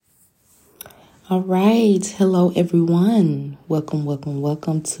All right. Hello, everyone.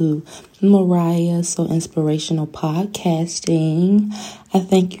 Welcome to Mariah So Inspirational Podcasting. I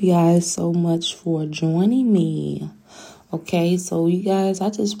thank you guys so much for joining me. Okay, so you guys,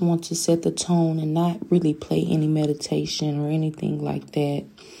 I just want to set the tone and not really play any meditation or anything like that.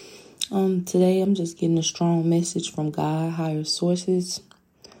 Today I'm just getting a strong message from God, higher sources,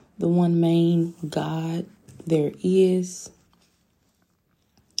 the one main God there is.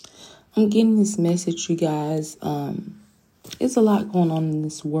 I'm getting this message, you guys. It's a lot going on in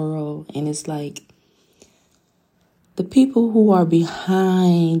this world, and it's like the people who are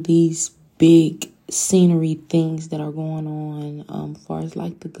behind these big scenery things that are going on, as far as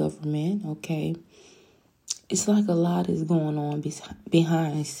like the government, okay? It's like a lot is going on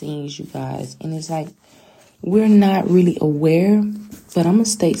behind scenes, you guys, and it's like we're not really aware, but I'm going to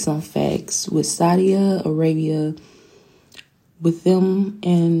state some facts. With Saudi Arabia, with them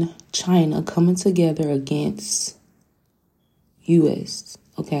and China coming together against U.S.,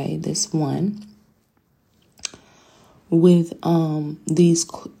 okay, that's one. With these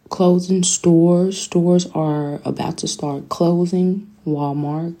closing stores are about to start closing.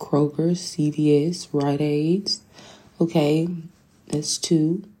 Walmart, Kroger, CVS, Rite Aids, okay, that's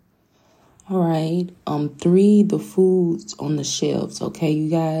two. All right, three, the foods on the shelves, okay, you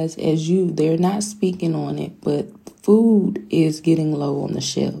guys, they're not speaking on it, but food is getting low on the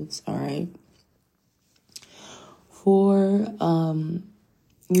shelves, all right. Four,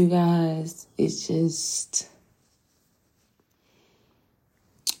 you guys, it's just,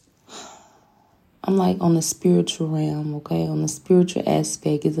 I'm like on the spiritual realm, okay, on the spiritual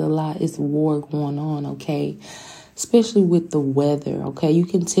aspect, it's a war going on, okay, especially with the weather, okay, you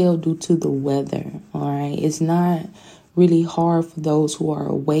can tell due to the weather, all right, it's not really hard for those who are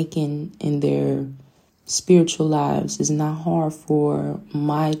awakened in their spiritual lives. It's not hard for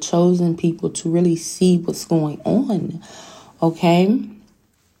my chosen people to really see what's going on, okay?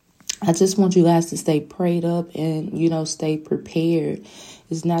 I just want you guys to stay prayed up and, stay prepared.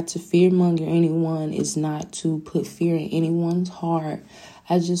 It's not to fearmonger anyone. It's not to put fear in anyone's heart.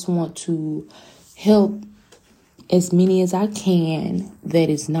 I just want to help as many as I can that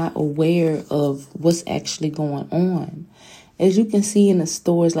is not aware of what's actually going on. As you can see in the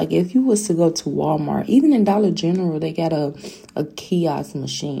stores, like if you was to go to Walmart, even in Dollar General, they got a kiosk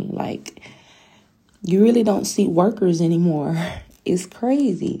machine. Like, you really don't see workers anymore. It's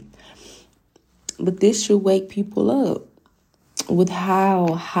crazy. But this should wake people up with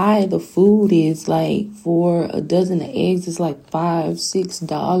how high the food is. Like, for a dozen of eggs, it's like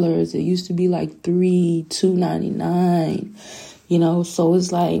 $5-6. It used to be like $2.99. So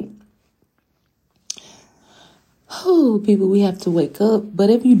it's like, oh, people, we have to wake up.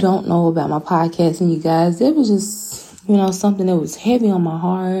 But if you don't know about my podcast, and you guys, it was just, something that was heavy on my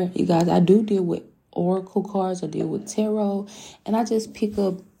heart. You guys, I do deal with oracle cards. I deal with tarot. And I just pick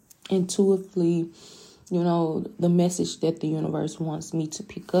up intuitively, the message that the universe wants me to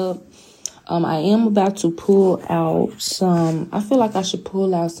pick up. I am about to pull out I feel like I should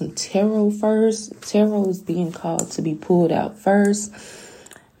pull out some tarot first. Tarot is being called to be pulled out first.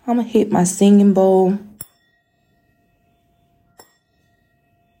 I'm going to hit my singing bowl.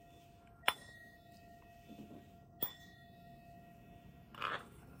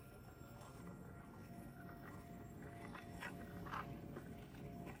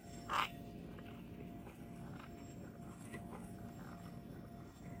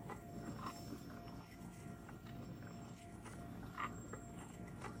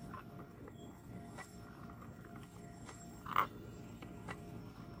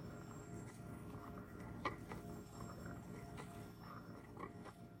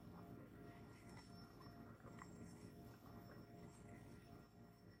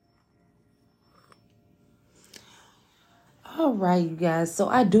 All right, you guys. So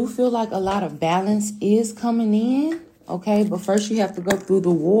I do feel like a lot of balance is coming in. Okay, but first you have to go through the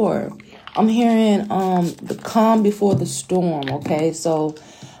war. I'm hearing the calm before the storm. Okay, so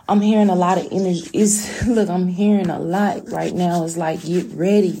I'm hearing a lot of energy. I'm hearing a lot right now. It's like get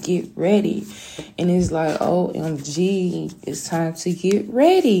ready, and it's like OMG, it's time to get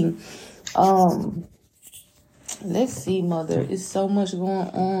ready. Let's see, mother. It's so much going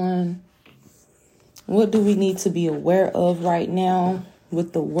on. What do we need to be aware of right now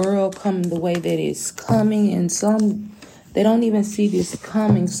with the world coming the way that it's coming? And some, they don't even see this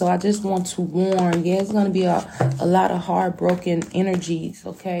coming. So I just want to warn, it's going to be a lot of heartbroken energies,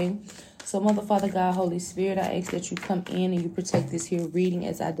 okay? So Mother, Father, God, Holy Spirit, I ask that you come in and you protect this here reading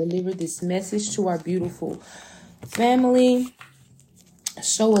as I deliver this message to our beautiful family.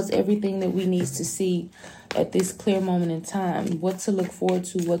 Show us everything that we need to see. at this clear moment in time. What to look forward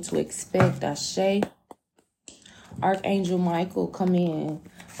to, what to expect. Ashe. Archangel Michael, come in.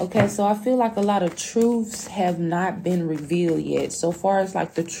 Okay, so I feel like a lot of truths have not been revealed yet. So far as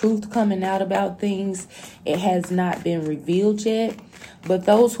like the truth coming out about things, it has not been revealed yet. But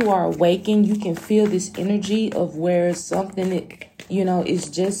those who are awakened, you can feel this energy of where something, is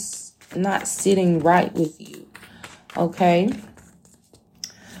just not sitting right with you. Okay.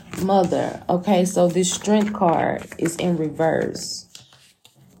 Mother. Okay, so this strength card is in reverse.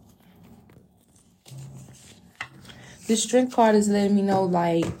 This strength card is letting me know,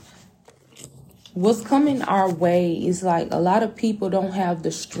 like, what's coming our way is like a lot of people don't have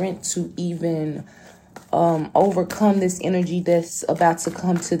the strength to even overcome this energy that's about to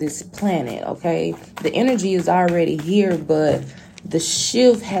come to this planet. Okay, the energy is already here, but the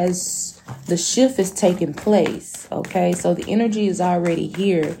shift is taking place. Okay, so the energy is already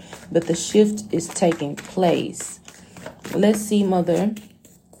here, but the shift is taking place. Let's see, Mother.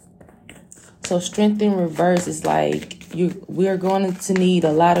 So strength in reverse is like we're going to need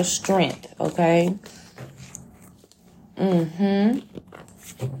a lot of strength, okay?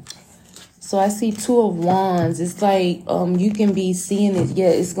 So I see Two of Wands. It's like you can be seeing it. Yeah,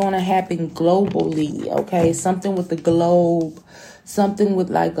 it's going to happen globally, okay? Something with the globe, something with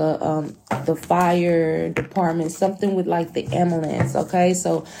like the fire department, something with like the ambulance, okay?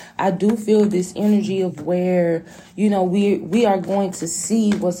 So I do feel this energy of where, we are going to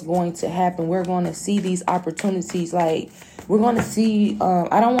see what's going to happen. We're going to see these opportunities. Like, we're going to see,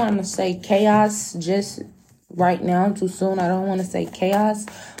 I don't want to say chaos just right now, too soon. I don't want to say chaos,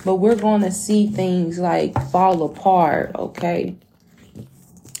 but we're going to see things like fall apart, okay?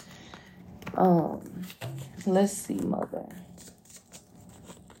 Let's see, Mother.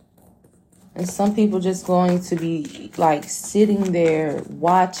 And some people just going to be like sitting there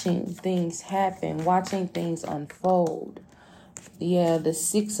watching things happen, watching things unfold. Yeah, the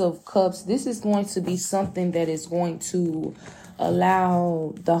Six of Cups. This is going to be something that is going to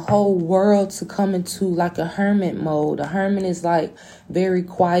allow the whole world to come into like a hermit mode. A hermit is like very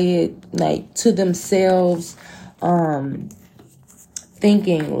quiet, like to themselves,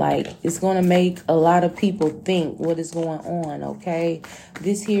 thinking. Like, it's going to make a lot of people think what is going on, okay?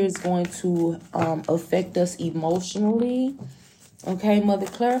 This here is going to affect us emotionally. Okay, Mother,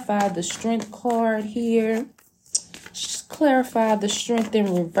 clarify the strength card here. Just clarify the strength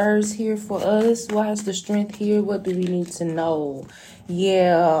in reverse here for us. Why is the strength here? What do we need to know?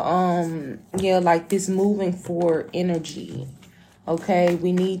 Yeah, like this moving forward energy. Okay,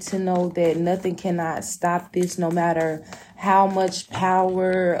 we need to know that nothing cannot stop this, no matter how much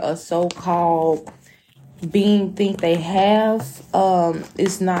power a so-called being think they have.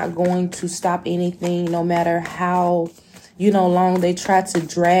 It's not going to stop anything, no matter how long they try to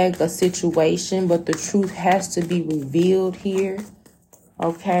drag a situation, but the truth has to be revealed here.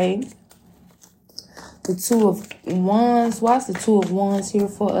 Okay. The Two of Wands. Why's the Two of Wands here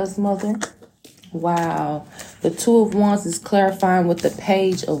for us, Mother? Wow. The Two of Wands is clarifying with the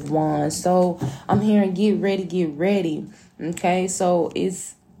Page of Wands. So I'm hearing get ready. Okay. So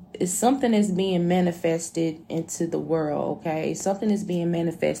it's something that's being manifested into the world, okay? Something is being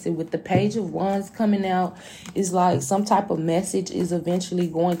manifested. With the Page of Wands coming out, is like some type of message is eventually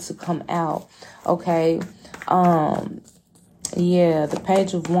going to come out, okay? Yeah, the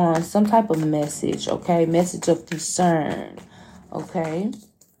Page of Wands, some type of message, okay? Message of concern, okay?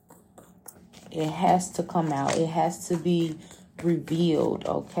 It has to come out. It has to be revealed,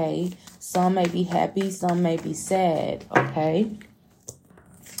 okay? Some may be happy, some may be sad, okay?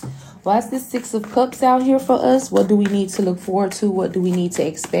 Why is this Six of Cups out here for us? What do we need to look forward to? What do we need to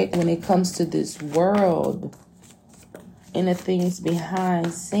expect when it comes to this world and the things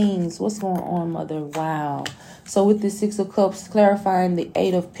behind scenes? What's going on, Mother? Wow. So with the Six of Cups clarifying the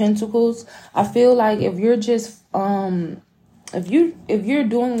Eight of Pentacles, I feel like if you're just if you're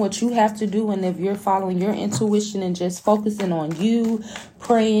doing what you have to do, and if you're following your intuition and just focusing on you,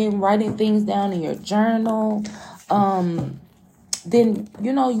 praying, writing things down in your journal, then,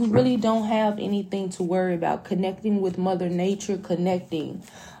 you really don't have anything to worry about. Connecting with Mother Nature, connecting.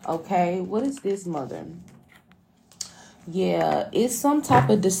 Okay, what is this, Mother? Yeah, it's some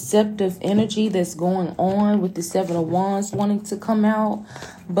type of deceptive energy that's going on with the Seven of Wands wanting to come out.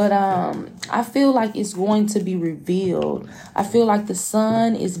 But I feel like it's going to be revealed. I feel like the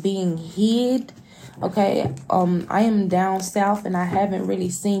sun is being hid. Okay, I am down south and I haven't really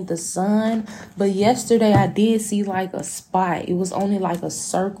seen the sun. But yesterday I did see like a spot. It was only like a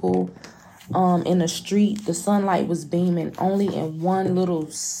circle in the street. The sunlight was beaming only in one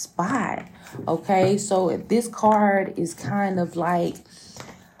little spot. Okay, so this card is kind of like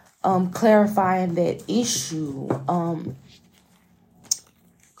clarifying that issue.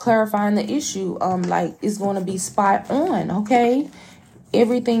 Clarifying the issue. Like, it's going to be spot on, okay?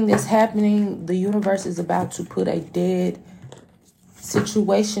 Everything that's happening, the universe is about to put a dead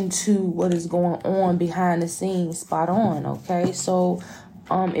situation to what is going on behind the scenes, spot on, okay? So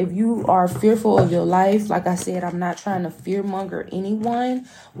if you are fearful of your life, like I said, I'm not trying to fearmonger anyone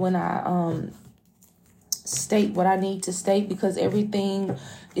when I state what I need to state, because everything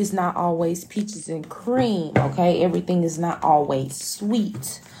is not always peaches and cream, okay? Everything is not always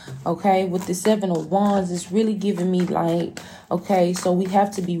sweet, okay? With the Seven of Wands, it's really giving me like, okay, so we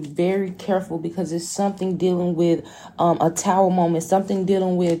have to be very careful, because it's something dealing with a Tower moment, something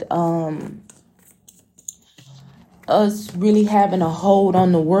dealing with us really having a hold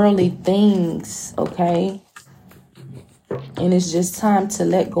on the worldly things, okay? And it's just time to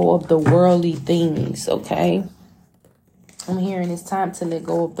let go of the worldly things, okay? I'm hearing it's time to let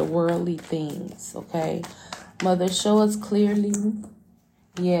go of the worldly things, okay? Mother, show us clearly.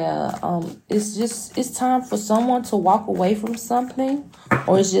 Yeah, it's time for someone to walk away from something,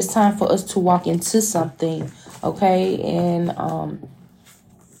 or it's just time for us to walk into something, okay? And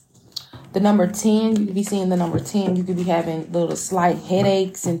the number 10, you could be seeing the number 10. You could be having little slight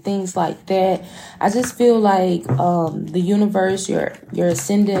headaches and things like that. I just feel like the universe, your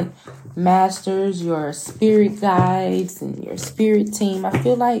ascendant masters, your spirit guides, and your spirit team, I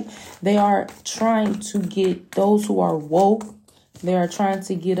feel like they are trying to get those who are woke. They are trying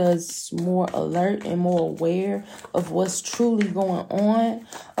to get us more alert and more aware of what's truly going on.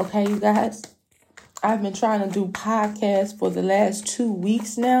 Okay, you guys? I've been trying to do podcasts for the last 2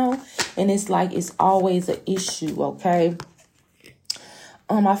 weeks now, and it's like it's always an issue, okay?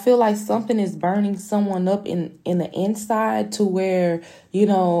 I feel like something is burning someone up in the inside, to where, you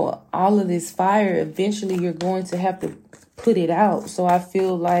know, all of this fire, eventually you're going to have to put it out. So I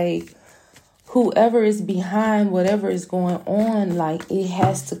feel like whoever is behind whatever is going on, like, it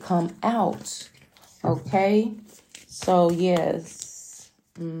has to come out, okay? So, yes.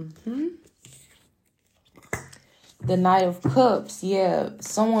 The Knight of Cups, yeah,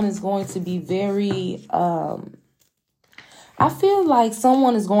 someone is going to be very, I feel like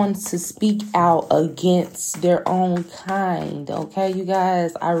someone is going to speak out against their own kind, okay, you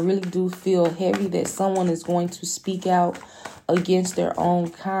guys? I really do feel heavy that someone is going to speak out against their own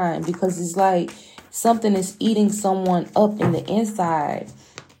kind, because it's like something is eating someone up in the inside,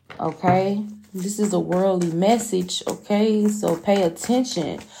 okay? This is a worldly message, okay? So pay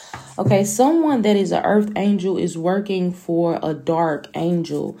attention. Okay, someone that is an earth angel is working for a dark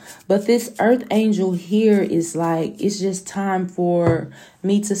angel. But this earth angel here is like, it's just time for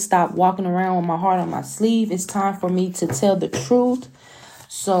me to stop walking around with my heart on my sleeve. It's time for me to tell the truth.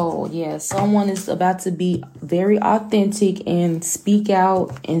 So, yeah, someone is about to be very authentic and speak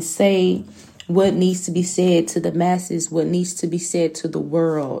out and say what needs to be said to the masses, what needs to be said to the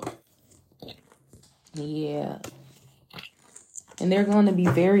world. Yeah. And they're going to be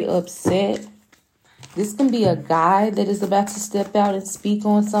very upset. This can be a guy that is about to step out and speak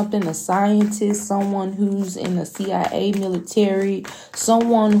on something, a scientist, someone who's in the CIA military,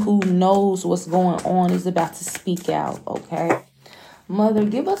 someone who knows what's going on is about to speak out, okay? Mother,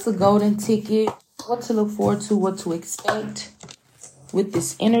 give us a golden ticket, what to look forward to, what to expect with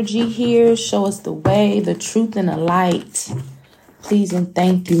this energy here. Show us the way, the truth, and the light. Please and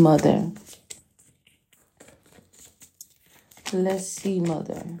thank you, Mother. Let's see,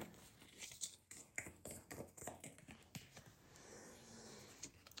 Mother.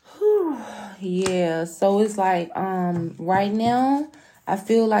 Whew. Yeah, so it's like right now, I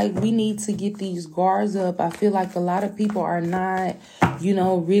feel like we need to get these guards up. I feel like a lot of people are not,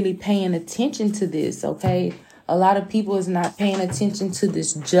 really paying attention to this, okay? A lot of people is not paying attention to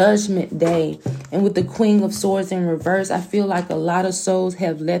this judgment day. And with the Queen of Swords in reverse, I feel like a lot of souls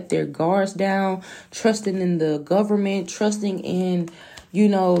have let their guards down, trusting in the government, trusting in,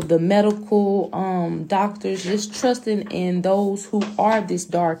 the medical doctors, just trusting in those who are this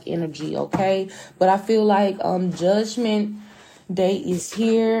dark energy, okay? But I feel like judgment day is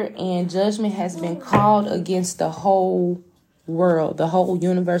here, and judgment has been called against the whole world, the whole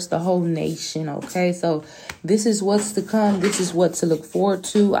universe, the whole nation, okay? So this is what's to come. This is what to look forward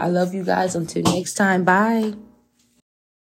to. I love you guys. Until next time. Bye.